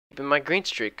keeping my green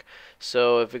streak.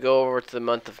 So if we go over to the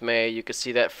month of May, you can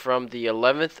see that from the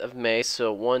 11th of May,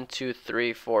 so 1, 2,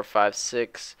 3, 4, 5,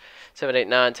 6, 7, 8,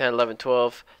 9, 10, 11,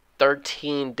 12,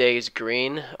 13 days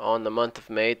green on the month of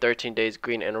May, 13 days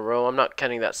green in a row. I'm not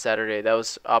counting that Saturday. That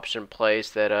was option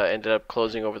plays that ended up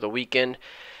closing over the weekend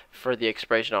for the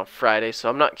expiration on Friday, so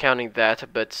I'm not counting that,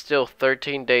 but still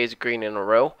 13 days green in a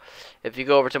row. If you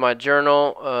go over to my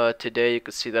journal today, you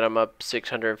can see that I'm up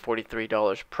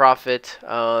 $643 profit.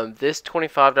 This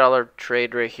 $25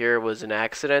 trade right here was an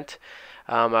accident.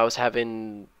 I was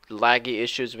having laggy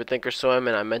issues with Thinkorswim,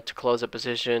 and I meant to close a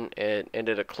position. It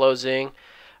ended up closing.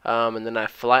 And then I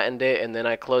flattened it, and then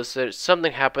I closed it.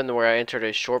 Something happened where I entered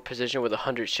a short position with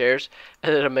 100 shares. I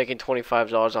ended up making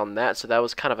 $25 on that, so that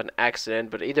was kind of an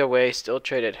accident. But either way, still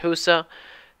traded HUSA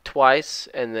twice,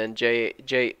 and then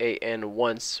JAN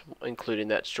once, including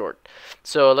that short.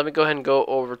 So let me go ahead and go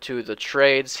over to the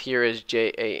trades. Here is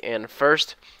JAN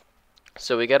first.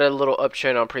 So we got a little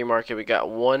uptrend on pre-market. We got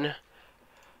one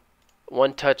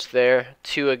touch there,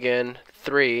 two again,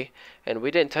 three, and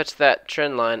we didn't touch that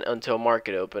trend line until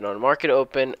market open. On market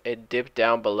open, it dipped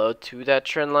down below to that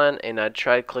trend line, and I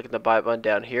tried clicking the buy button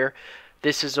down here.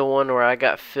 This is the one where I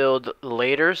got filled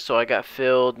later, so I got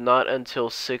filled not until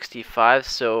 65.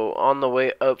 So on the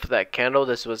way up for that candle,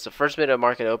 this was the first minute of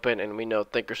market open, and we know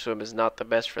Thinkorswim is not the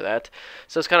best for that.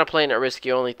 So it's kind of playing at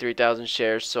risky, only 3,000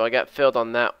 shares. So I got filled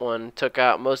on that one, took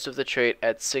out most of the trade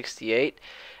at 68.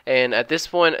 And at this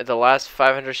point, the last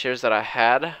 500 shares that I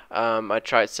had, I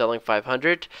tried selling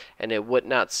 500 and it would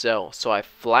not sell. So I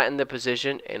flattened the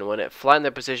position, and when it flattened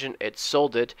the position, it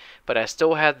sold it. But I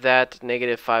still had that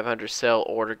negative 500 sell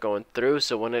order going through.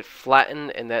 So when it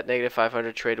flattened and that negative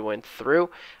 500 trade went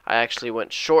through, I actually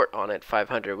went short on it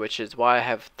 500, which is why I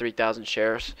have 3,000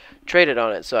 shares traded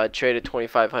on it. So I traded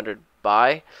 2,500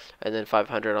 buy and then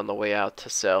 500 on the way out to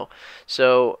sell.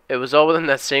 So it was all within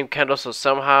that same candle, so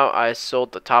somehow I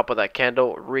sold the top of that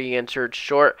candle, re-entered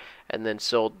short, and then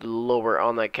sold lower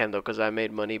on that candle because I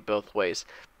made money both ways.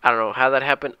 I don't know how that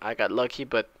happened. I got lucky,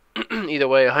 but either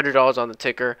way, $100 on the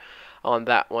ticker on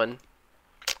that one.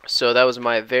 So that was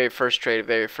my very first trade,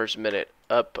 very first minute,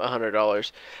 up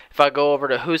 $100. If I go over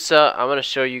to HUSA, I'm going to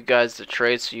show you guys the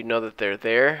trades so you know that they're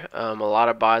there. A lot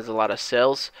of buys, a lot of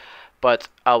sells, but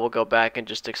I will go back and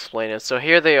just explain it. So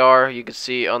here they are. You can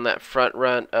see on that front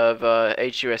run of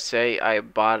HUSA, I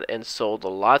bought and sold a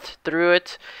lot through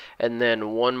it, and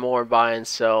then one more buy and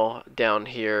sell down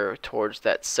here towards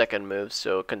that second move.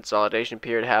 So consolidation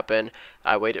period happened.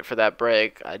 I waited for that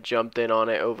break. I jumped in on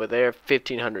it over there,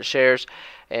 1,500 shares,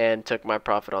 and took my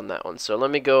profit on that one. So let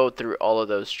me go through all of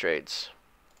those trades.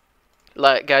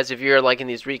 Guys, if you're liking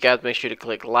these recaps, make sure to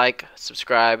click like,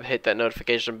 subscribe, hit that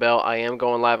notification bell. I am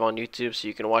going live on YouTube, so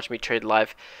you can watch me trade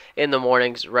live in the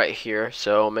mornings right here.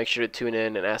 So make sure to tune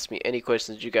in and ask me any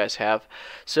questions you guys have.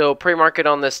 So pre-market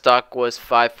on this stock was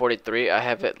 543. I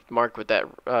have it marked with that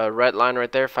red line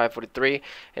right there, 543.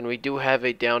 And we do have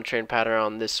a downtrend pattern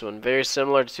on this one, very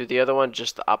similar to the other one,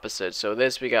 just the opposite. So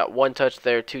this, we got one touch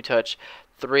there, two touch,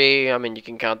 three, I mean, you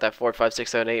can count that 4, 5,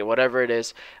 6, 7, 8, whatever it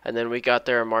is, and then we got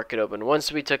there at market open.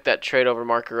 Once we took that trade over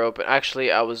market open,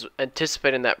 actually I was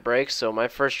anticipating that break, so my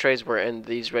first trades were in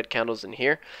these red candles in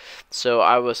here. So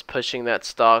I was pushing that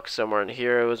stock somewhere in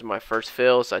here. It was my first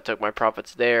fill, so I took my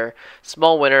profits there.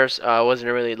 Small winners. I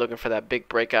wasn't really looking for that big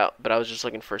breakout, but I was just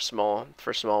looking for small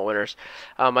winners.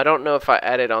 I don't know if I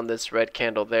added on this red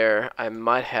candle there. I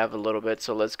might have a little bit,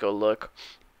 so let's go look.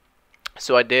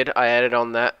 So I did. I added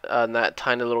on that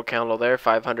tiny little candle there,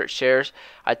 500 shares.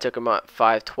 I took them at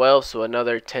 512, so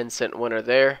another 10-cent winner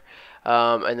there.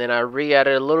 And then I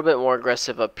re-added a little bit more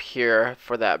aggressive up here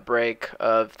for that break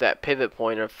of that pivot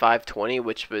point of 520,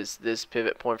 which was this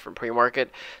pivot point from pre-market.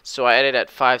 So I added at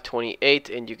 528,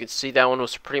 and you can see that one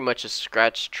was pretty much a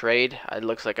scratch trade. It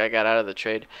looks like I got out of the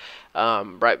trade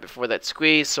right before that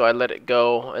squeeze, so I let it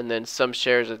go, and then some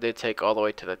shares I did take all the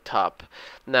way to the top.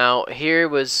 Now here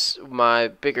was my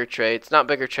bigger trades, not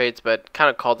bigger trades, but kind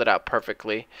of called it out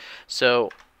perfectly. So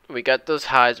we got those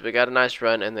highs, we got a nice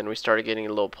run, and then we started getting a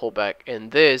little pullback.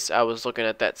 And this, I was looking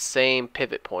at that same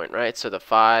pivot point, right? So the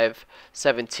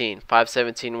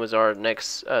 517 was our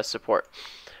next support.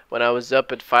 When I was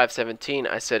up at 517,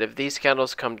 I said if these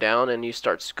candles come down and you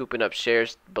start scooping up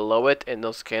shares below it and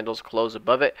those candles close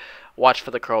above it, watch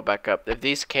for the curl back up. If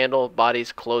these candle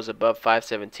bodies close above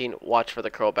 517, watch for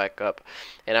the curl back up.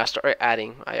 And I started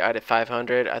adding. I added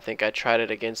 500. I think I tried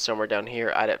it again somewhere down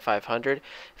here. I added 500.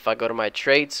 If I go to my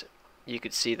trades, you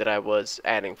could see that I was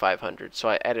adding 500. So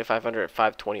I added 500 at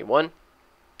 521.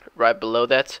 right below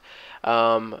that.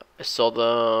 I sold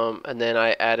them, and then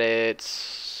I added,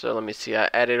 so let me see, I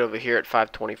added over here at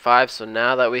 525. So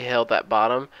now that we held that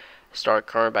bottom, start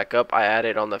coming back up, I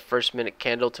added on the first minute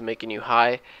candle to make a new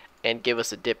high and give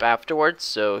us a dip afterwards.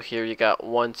 So here you got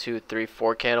 1, 2, 3,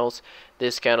 4 candles.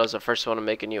 This candle is the first one to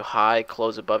make a new high,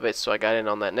 close above it, so I got in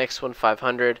on that next one,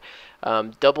 500.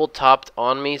 Double topped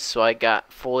on me, so I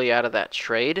got fully out of that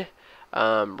trade.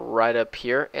 Right up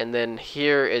here, and then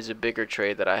here is a bigger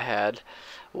trade that I had.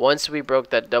 Once we broke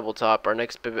that double top, our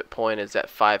next pivot point is at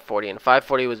 540, and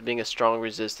 540 was being a strong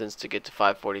resistance to get to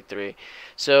 543.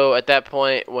 So at that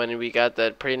point, when we got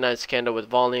that pretty nice candle with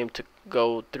volume to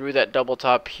go through that double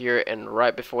top here, and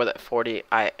right before that 40,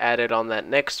 I added on that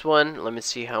next one. Let me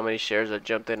see how many shares I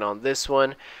jumped in on this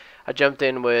one. I jumped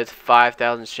in with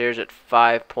 5,000 shares at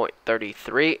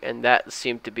 5.33, and that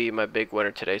seemed to be my big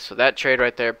winner today. So that trade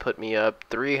right there put me up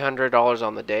 $300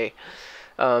 on the day.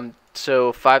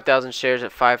 So 5,000 shares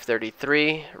at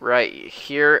 5.33 right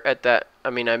here at that. I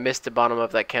mean, I missed the bottom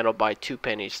of that candle by 2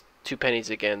 pennies. 2 pennies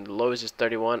again. The lowest is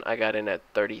 31. I got in at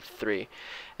 33,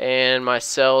 and my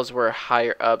sells were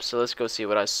higher up. So let's go see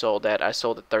what I sold at. I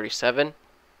sold at 37.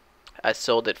 I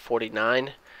sold at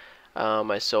 49.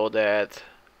 I sold at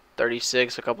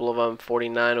 36, a couple of them.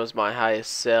 49 was my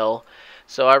highest sell.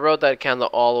 So I rode that candle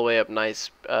all the way up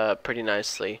pretty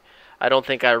nicely. I don't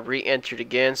think I re-entered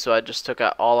again, so I just took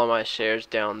out all of my shares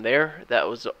down there. That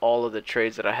was all of the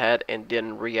trades that I had, and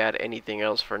didn't re-add anything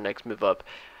else for next move up.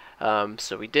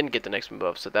 So we didn't get the next move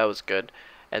up, so that was good.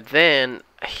 And then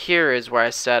here is where I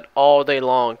sat all day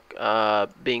long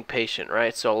being patient,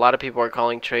 right? So a lot of people are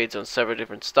calling trades on several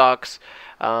different stocks.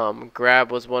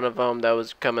 Grab was one of them that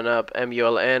was coming up.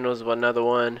 MULN was another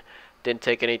one. Didn't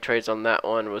take any trades on that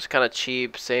one. It was kind of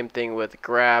cheap. Same thing with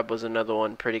Grab was another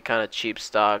one. Pretty kind of cheap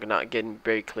stock. Not getting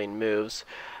very clean moves.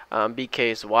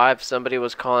 BK's wife, somebody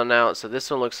was calling out. So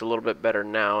this one looks a little bit better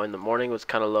now. In the morning was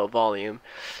kind of low volume.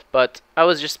 But I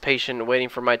was just patient waiting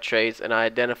for my trades. And I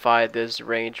identified this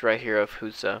range right here of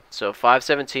HUSA. So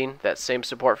 517, that same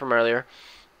support from earlier.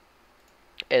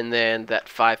 And then that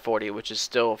 540, which is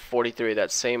still 43,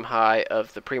 that same high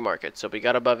of the pre-market. So we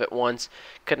got above it once,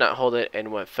 could not hold it,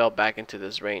 and fell back into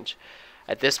this range.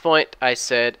 At this point, I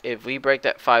said if we break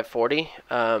that 540,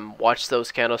 watch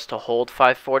those candles to hold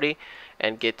 540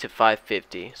 and get to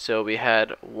 550. So we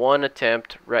had one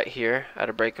attempt right here at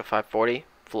a break of 540,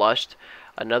 flushed.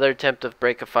 Another attempt of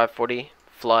break of 540,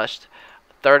 flushed.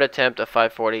 Third attempt of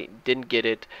 540, didn't get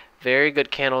it. Very good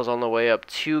candles on the way up.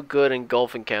 2 good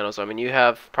engulfing candles. I mean, you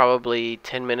have probably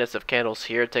 10 minutes of candles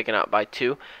here taken out by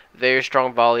 2. Very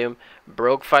strong volume.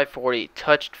 Broke 540,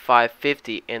 touched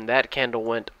 550, and that candle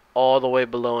went all the way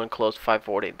below and closed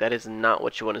 540. That is not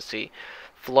what you want to see.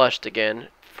 Flushed again.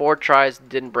 4 tries,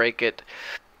 didn't break it.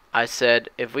 I said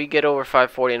if we get over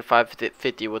 540 and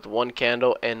 550 with one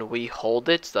candle and we hold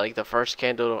it, like the first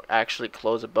candle to actually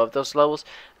close above those levels,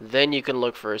 then you can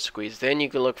look for a squeeze. Then you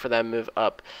can look for that move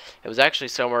up. It was actually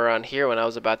somewhere around here when I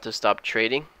was about to stop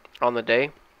trading on the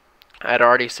day. I had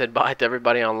already said bye to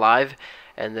everybody on live,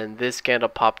 and then this candle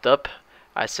popped up.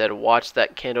 I said watch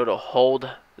that candle to hold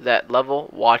that level,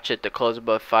 watch it to close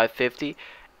above 550.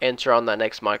 Enter on that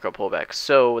next micro pullback.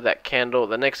 So that candle,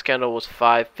 the next candle was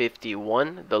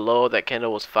 551. The low of that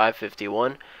candle was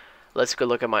 551. Let's go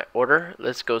look at my order.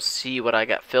 Let's go see what I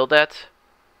got filled at.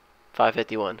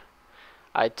 551.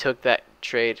 I took that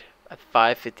trade at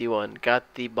 551.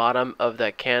 Got the bottom of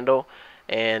that candle,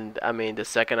 and I mean the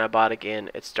second I bought again,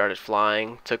 it started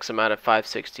flying. Took some out at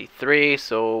 563,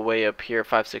 so way up here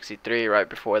 563 right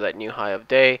before that new high of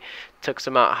day. Took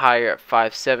some out higher at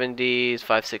 570s,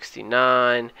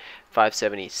 569,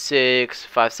 576,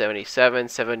 577,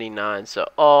 79. So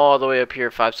all the way up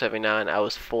here 579, I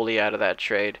was fully out of that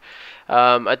trade.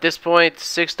 At this point,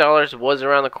 $6 was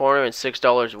around the corner, and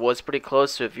 $6 was pretty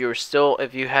close. So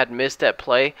if you had missed that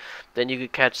play, then you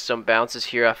could catch some bounces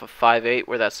here off of 5.8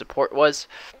 where that support was.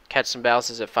 Catch some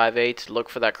bounces at 5.8, look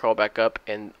for that curl back up,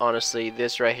 and honestly,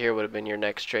 this right here would have been your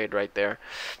next trade right there.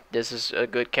 This is a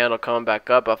good candle coming back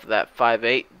up off of that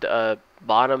 5.8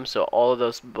 bottom. So all of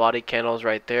those body candles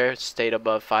right there stayed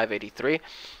above 583.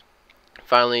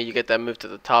 Finally, you get that move to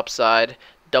the top side.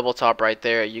 Double top right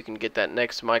there, you can get that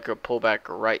next micro pullback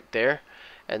right there,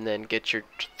 and then get your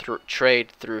trade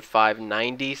through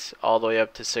 590s all the way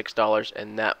up to $6,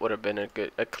 and that would have been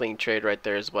a clean trade right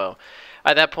there as well.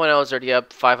 At that point, I was already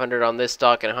up 500 on this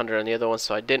stock and 100 on the other one,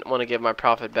 so I didn't want to give my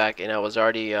profit back, and I was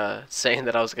already saying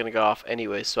that I was going to go off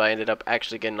anyway, so I ended up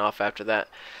actually getting off after that.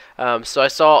 So I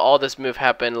saw all this move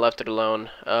happen, left it alone,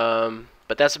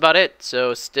 but that's about it.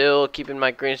 So still keeping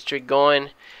my green streak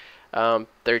going.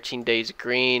 13 days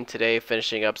green today,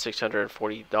 finishing up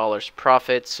 $640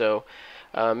 profit. So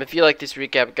if you like this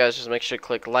recap, guys, just make sure to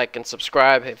click like and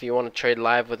subscribe. If you want to trade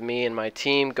live with me and my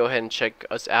team, go ahead and check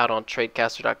us out on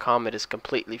tradecaster.com. It is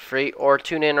completely free, or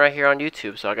tune in right here on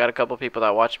YouTube. So I got a couple people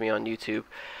that watch me on YouTube,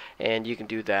 and you can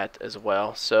do that as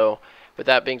well. So with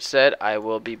that being said, I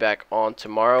will be back on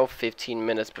tomorrow. 15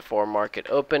 minutes before market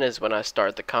open is when I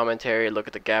start the commentary, look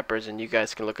at the gappers, and you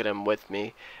guys can look at them with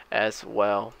me as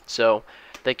well. So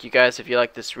thank you guys. If you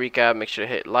like this recap, make sure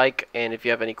to hit like, and if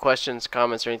you have any questions,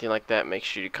 comments, or anything like that, make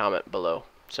sure you comment below.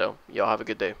 So y'all have a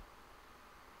good day.